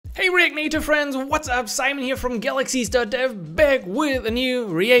Hey React Native friends, what's up? Simon here from galaxies.dev, back with a new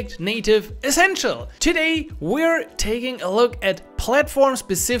React Native Essential. Today we're taking a look at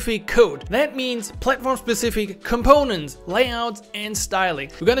platform-specific code. That means platform-specific components, layouts, and styling.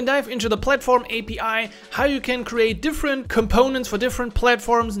 We're gonna dive into the platform API, how you can create different components for different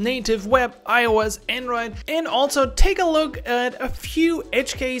platforms, native, web, iOS, Android, and also take a look at a few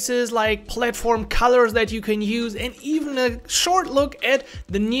edge cases like platform colors that you can use, and even a short look at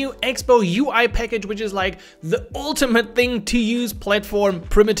the new Expo UI package, which is like the ultimate thing to use platform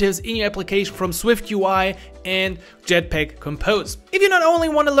primitives in your application from SwiftUI and Jetpack Compose. If you not only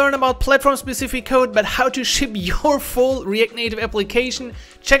want to learn about platform-specific code, but how to ship your full React Native application,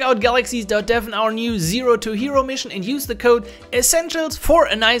 check out galaxies.dev in our new Zero to Hero mission and use the code Essentials for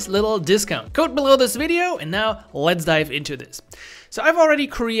a nice little discount. Code below this video, and now let's dive into this. So I've already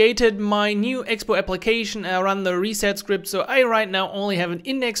created my new Expo application. I run the reset script, so I right now only have an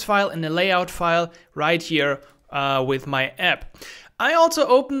index file and a layout file right here with my app. I also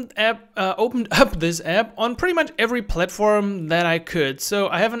opened up this app on pretty much every platform that I could. So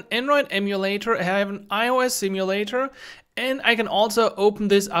I have an Android emulator, I have an iOS simulator, and I can also open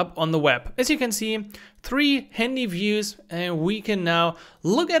this up on the web. As you can see, 3 handy views, and we can now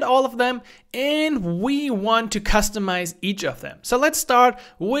look at all of them, and we want to customize each of them. So let's start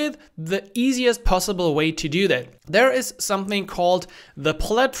with the easiest possible way to do that. There is something called the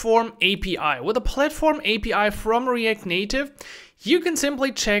Platform API. With the Platform API from React Native, you can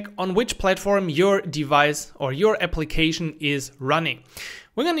simply check on which platform your device or your application is running.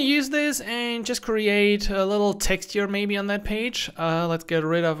 We're going to use this and just create a little text here maybe on that page. Let's get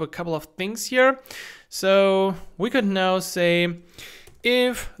rid of a couple of things here. So we could now say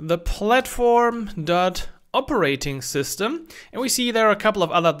if the platform.operating system, and we see there are a couple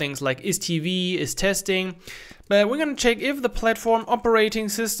of other things like is TV, is testing, but we're going to check if the platform operating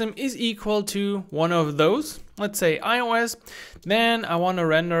system is equal to one of those. Let's say iOS. Then I want to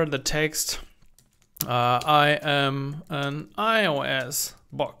render the text I am an iOS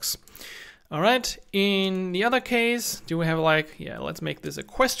box. All right, in the other case, do we have like, yeah, let's make this a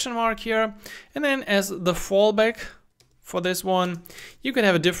question mark here. And then as the fallback for this one, you can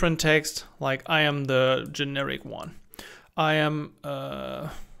have a different text like I am the generic one. I am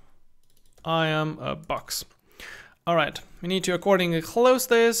a box. All right, we need to accordingly close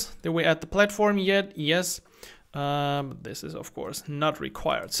this. Did we add the platform yet? Yes. But this is of course not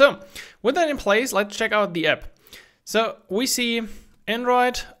required. So with that in place, let's check out the app. So we see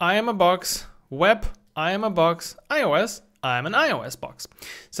Android, I am a box, web, I am a box, iOS, I am an iOS box.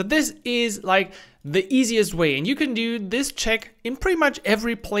 So this is like the easiest way, and you can do this check in pretty much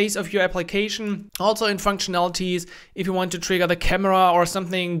every place of your application. Also in functionalities, if you want to trigger the camera or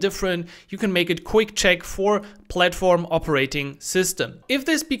something different, you can make it quick check for platform operating system. If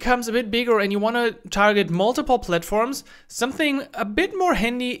this becomes a bit bigger and you want to target multiple platforms, something a bit more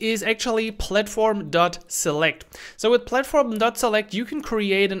handy is actually platform.select. So with platform.select, you can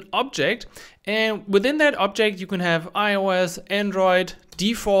create an object, and within that object, you can have iOS, Android,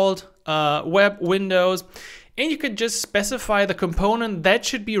 default, web, Windows, and you could just specify the component that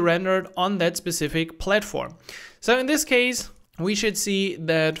should be rendered on that specific platform. So in this case, we should see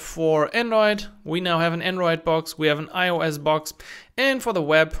that for Android, we now have an Android box, we have an iOS box, and for the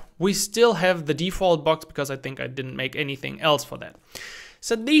web, we still have the default box because I think I didn't make anything else for that.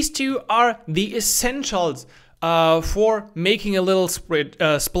 So these two are the essentials for making a little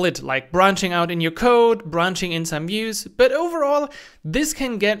split, like branching out in your code, branching in some views. But overall, this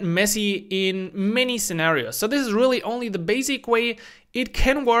can get messy in many scenarios. So this is really only the basic way it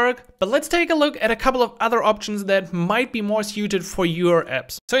can work, but let's take a look at a couple of other options that might be more suited for your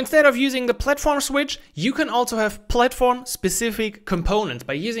apps. So instead of using the platform switch, you can also have platform-specific components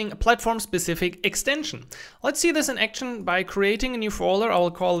by using a platform-specific extension. Let's see this in action by creating a new folder. I will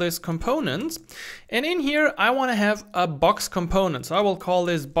call this components. And in here, I want to have a box component. So I will call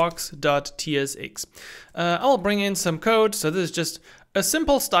this box.tsx. I will bring in some code. So this is just a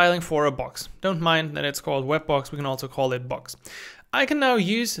simple styling for a box. Don't mind that it's called web box. We can also call it box. I can now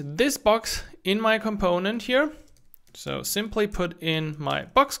use this box in my component here. So simply put in my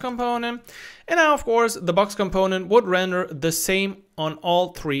box component. And now, of course, the box component would render the same on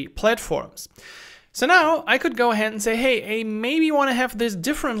all 3 platforms. So now I could go ahead and say, hey, I maybe want to have this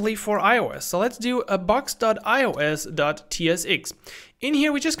differently for iOS. So let's do a box.ios.tsx. In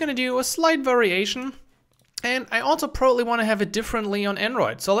here, we're just going to do a slight variation. And I also probably want to have it differently on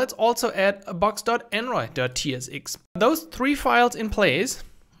Android. So let's also add a box.android.tsx. Those 3 files in place,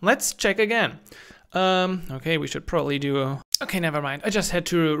 let's check again. Okay, we should probably do a... Okay, never mind. I just had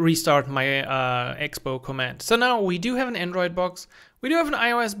to restart my Expo command. So now we do have an Android box, We do have an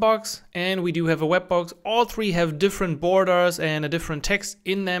iOS box and we do have a web box. All three have different borders and a different text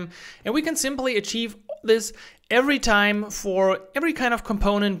in them. And we can simply achieve this every time for every kind of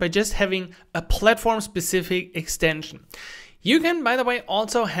component by just having a platform specific extension. You can, by the way,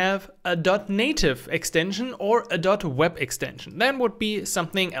 also have a .native extension or a .web extension. That would be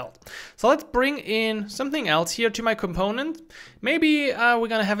something else. So let's bring in something else here to my component. Maybe we're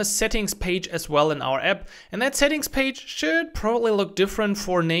gonna have a settings page as well in our app. And that settings page should probably look different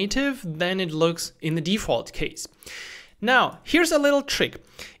for native than it looks in the default case. Now, here's a little trick.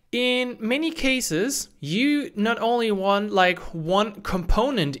 In many cases, you not only want like one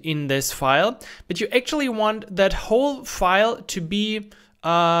component in this file, but you actually want that whole file to be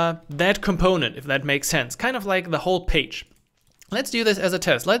that component, if that makes sense, kind of like the whole page. Let's do this as a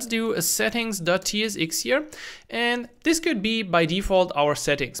test. Let's do a settings.tsx here, and this could be by default our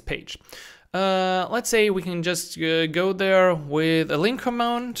settings page. Let's say we can just go there with a link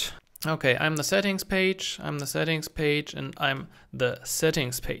command. Okay, I'm the settings page, I'm the settings page, and I'm the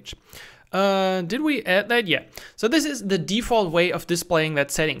settings page. Did we add that? Yeah. So this is the default way of displaying that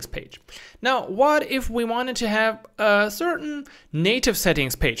settings page. Now, what if we wanted to have a certain native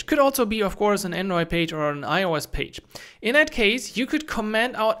settings page? Could also be, of course, an Android page or an iOS page. In that case, you could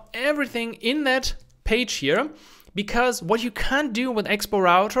comment out everything in that page here, because what you can't do with Expo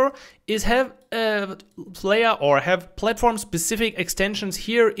Router is have a layer or have platform specific extensions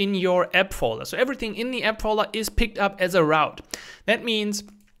here in your app folder. So everything in the app folder is picked up as a route. That means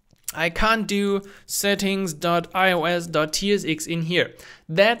I can't do settings.ios.tsx in here.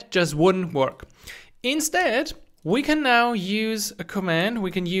 That just wouldn't work. Instead, we can now use a command.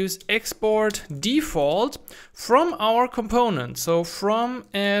 We can use export default from our component. So from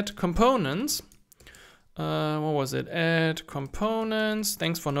add components, what was it? Add components.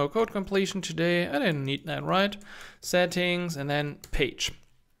 Thanks for no code completion today. I didn't need that, right? Settings and then page.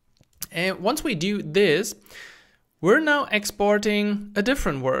 And once we do this, we're now exporting a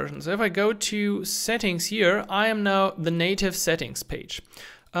different version. So if I go to settings here, I am now the native settings page.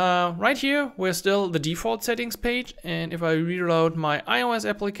 Right here, we're still the default settings page. And if I reload my iOS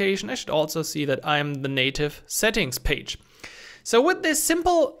application, I should also see that I'm the native settings page. So with this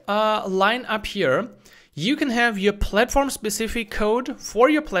simple line up here, you can have your platform specific code for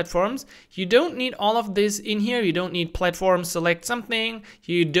your platforms. You don't need all of this in here. You don't need platform select something.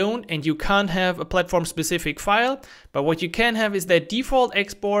 You don't and you can't have a platform specific file. But what you can have is that default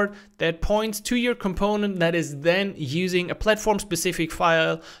export that points to your component that is then using a platform specific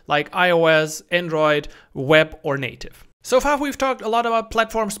file like iOS, Android, web, or native. So far we've talked a lot about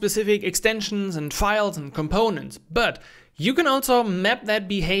platform specific extensions and files and components, but you can also map that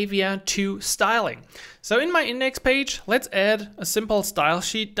behavior to styling. So in my index page, let's add a simple style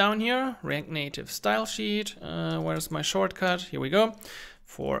sheet down here. React Native style sheet. Where's my shortcut? Here we go.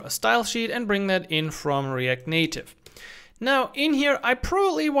 For a style sheet and bring that in from React Native. Now in here, I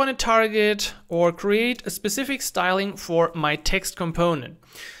probably want to target or create a specific styling for my text component.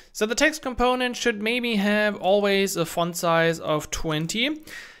 So the text component should maybe have always a font size of 20.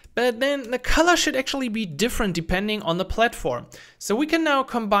 But then the color should actually be different depending on the platform. So we can now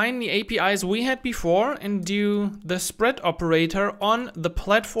combine the APIs we had before and do the spread operator on the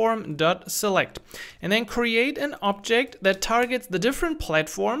platform.select. And then create an object that targets the different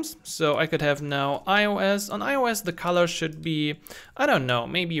platforms. So I could have now iOS. On iOS, the color should be, I don't know,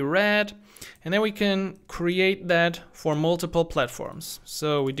 maybe red. And then we can create that for multiple platforms.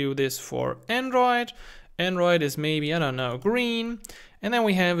 So we do this for Android. Android is maybe, I don't know, green. And then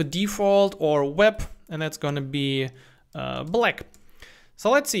we have a default or web, and that's going to be black. So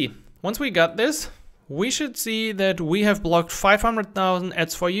let's see. Once we got this, we should see that we have blocked 500,000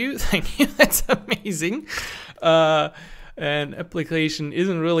 ads for you. Thank you. That's amazing. And application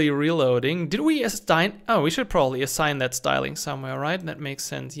isn't really reloading. Did we assign? Oh, we should probably assign that styling somewhere, right? That makes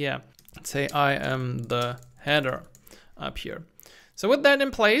sense. Yeah. Let's say I am the header up here. So with that in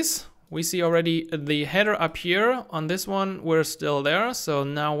place, we see already the header up here. On this one, we're still there. So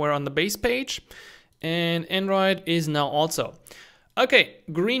now we're on the base page and Android is now also. Okay,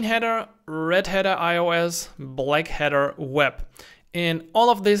 green header, red header iOS, black header web. And all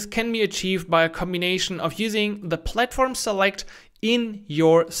of this can be achieved by a combination of using the platform select in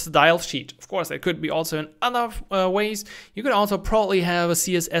your style sheet. Of course, there could be also in other ways. You could also probably have a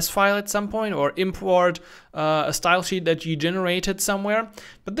CSS file at some point or import a style sheet that you generated somewhere.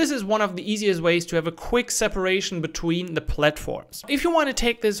 But this is one of the easiest ways to have a quick separation between the platforms. If you want to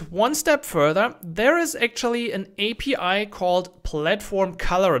take this one step further, there is actually an API called Platform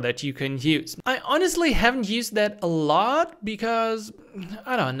Color that you can use. I honestly haven't used that a lot because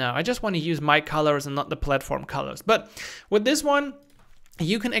I don't know. I just want to use my colors and not the platform colors. But with this one,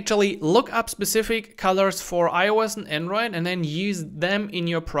 you can actually look up specific colors for iOS and Android and then use them in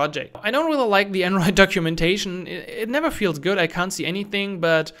your project. I don't really like the Android documentation. It never feels good. I can't see anything,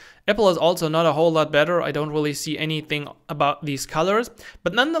 but Apple is also not a whole lot better. I don't really see anything about these colors,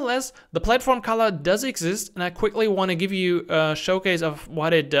 but nonetheless, the platform color does exist, and I quickly want to give you a showcase of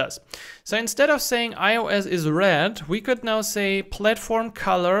what it does. So instead of saying iOS is red, we could now say platform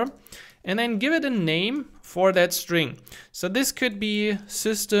color and then give it a name for that string. So this could be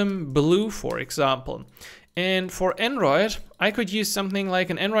system blue, for example. And for Android, I could use something like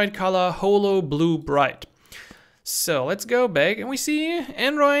an Android color holo blue bright. So let's go back and we see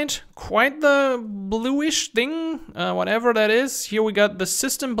Android, quite the bluish thing, whatever that is. Here we got the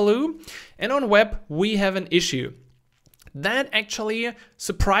system blue, and on web we have an issue. That actually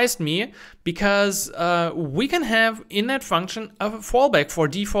surprised me because we can have in that function a fallback for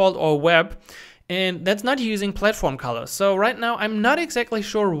default or web, and that's not using platform color. So right now I'm not exactly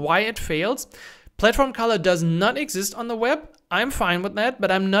sure why it fails. Platform color does not exist on the web. I'm fine with that,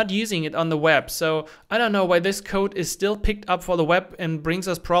 but I'm not using it on the web. So I don't know why this code is still picked up for the web and brings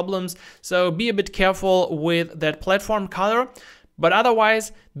us problems. So be a bit careful with that platform color. But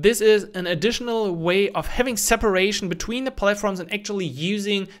otherwise, this is an additional way of having separation between the platforms and actually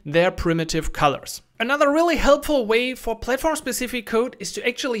using their primitive colors. Another really helpful way for platform-specific code is to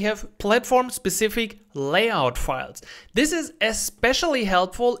actually have platform-specific layout files. This is especially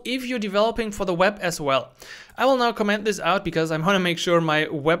helpful if you're developing for the web as well. I will now comment this out because I want to make sure my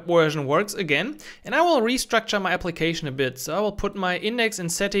web version works again, and I will restructure my application a bit. So I will put my index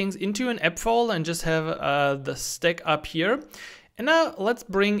and settings into an app folder and just have the stack up here. And now let's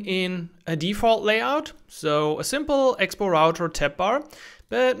bring in a default layout, so a simple Expo router tab bar.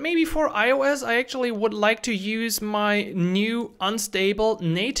 But maybe for iOS, I actually would like to use my new unstable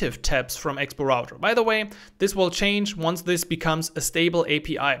native tabs from Expo router. By the way, this will change once this becomes a stable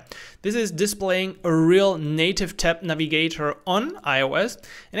API. This is displaying a real native tab navigator on iOS.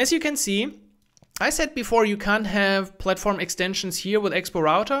 And as you can see, I said before you can't have platform extensions here with Expo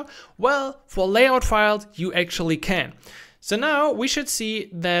router. Well, for layout files, you actually can. So now we should see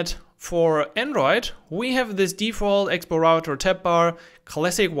that for Android, we have this default Expo router tab bar,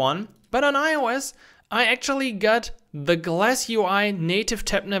 classic one, but on iOS, I actually got the Glass UI native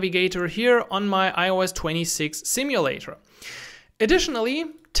tab navigator here on my iOS 26 simulator. Additionally,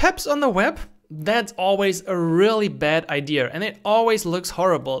 tabs on the web, that's always a really bad idea and it always looks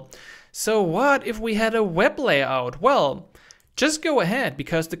horrible. So what if we had a web layout? Well, just go ahead,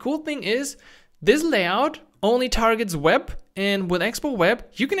 because the cool thing is this layout only targets web, and with Expo Web,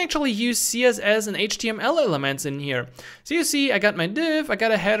 you can actually use CSS and HTML elements in here. So you see, I got my div, I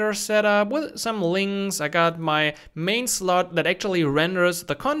got a header set up with some links, I got my main slot that actually renders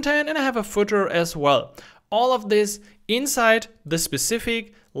the content, and I have a footer as well. All of this inside the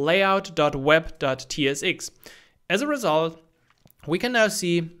specific layout.web.tsx. As a result, we can now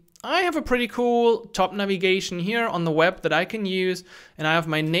see I have a pretty cool top navigation here on the web that I can use, and I have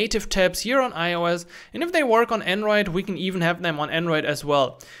my native tabs here on iOS, and if they work on Android, we can even have them on Android as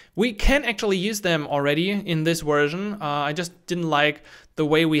well. We can actually use them already in this version. I just didn't like the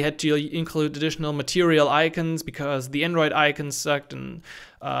way we had to include additional material icons because the Android icons sucked, and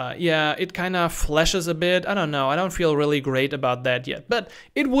yeah, it kind of flashes a bit. I don't know, I don't feel really great about that yet, but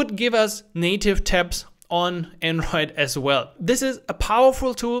it would give us native tabs on Android as well. This is a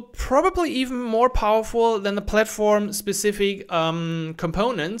powerful tool, probably even more powerful than the platform specific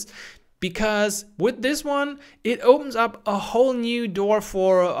components, because with this one, it opens up a whole new door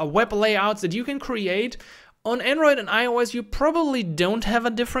for web layouts that you can create. On Android and iOS, you probably don't have a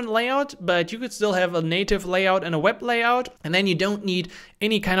different layout, but you could still have a native layout and a web layout, and then you don't need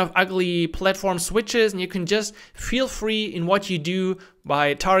any kind of ugly platform switches, and you can just feel free in what you do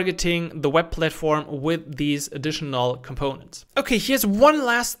by targeting the web platform with these additional components. Okay, here's one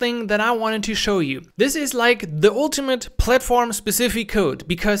last thing that I wanted to show you. This is like the ultimate platform specific code,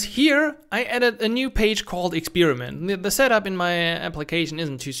 because here I added a new page called experiment. The setup in my application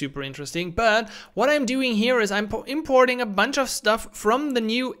isn't too super interesting, but what I'm doing here is I'm importing a bunch of stuff from the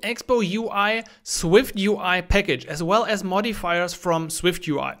new Expo UI SwiftUI package, as well as modifiers from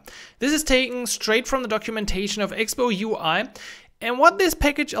SwiftUI. This is taken straight from the documentation of Expo UI. And what this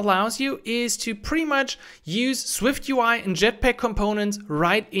package allows you is to pretty much use SwiftUI and Jetpack components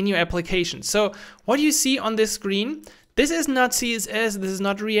right in your application. So what you see on this screen, this is not CSS, this is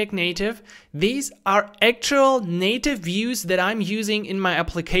not React Native. These are actual native views that I'm using in my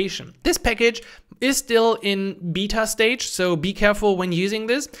application. This package is still in beta stage, so be careful when using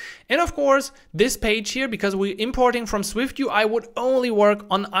this. And of course, this page here, because we're importing from SwiftUI, would only work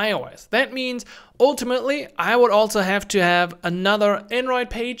on iOS. That means ultimately, I would also have to have another Android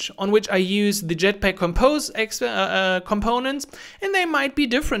page on which I use the Jetpack Compose components, and they might be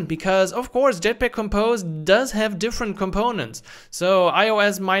different because, of course, Jetpack Compose does have different components. So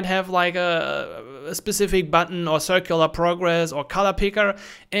iOS might have like a specific button or circular progress or color picker,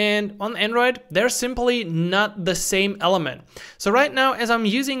 and on Android, they're simply not the same element. So right now, as I'm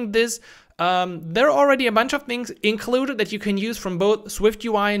using this, there are already a bunch of things included that you can use from both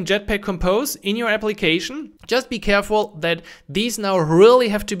SwiftUI and Jetpack Compose in your application. Just be careful that these now really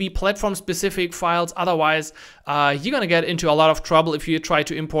have to be platform-specific files, otherwise you're gonna get into a lot of trouble if you try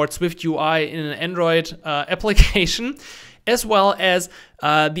to import SwiftUI in an Android application. As well as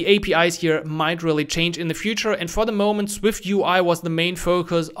the APIs here might really change in the future. And for the moment, SwiftUI was the main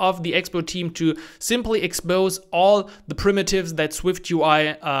focus of the Expo team to simply expose all the primitives that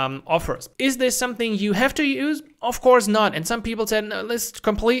SwiftUI offers. Is this something you have to use? Of course not. And some people said, no, this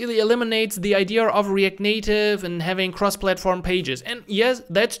completely eliminates the idea of React Native and having cross-platform pages. And yes,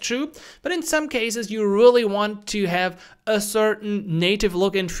 that's true. But in some cases, you really want to have a certain native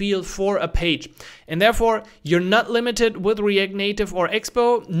look and feel for a page. And therefore, you're not limited with React Native or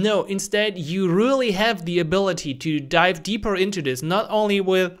Expo. No, instead, you really have the ability to dive deeper into this, not only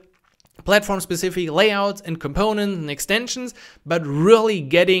with platform-specific layouts and components and extensions, but really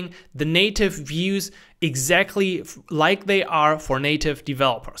getting the native views exactly like they are for native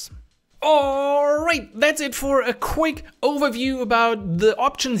developers. Alright, that's it for a quick overview about the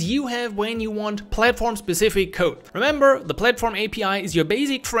options you have when you want platform-specific code. Remember, the platform API is your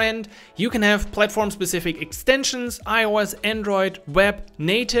basic friend. You can have platform-specific extensions, iOS, Android, web,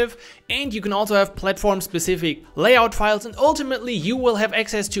 native, and you can also have platform-specific layout files, and ultimately you will have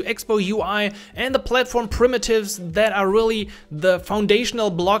access to Expo UI and the platform primitives that are really the foundational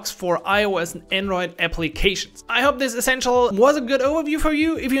blocks for iOS and Android applications. I hope this essential was a good overview for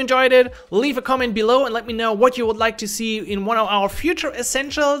you. If you enjoyed it, leave a comment below and let me know what you would like to see in one of our future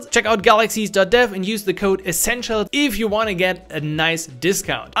essentials. Check out galaxies.dev and use the code essentials if you want to get a nice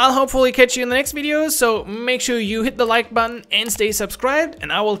discount. I'll hopefully catch you in the next video, so make sure you hit the like button and stay subscribed,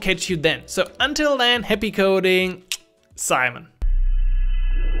 and I will catch you then. So until then, happy coding, Simon.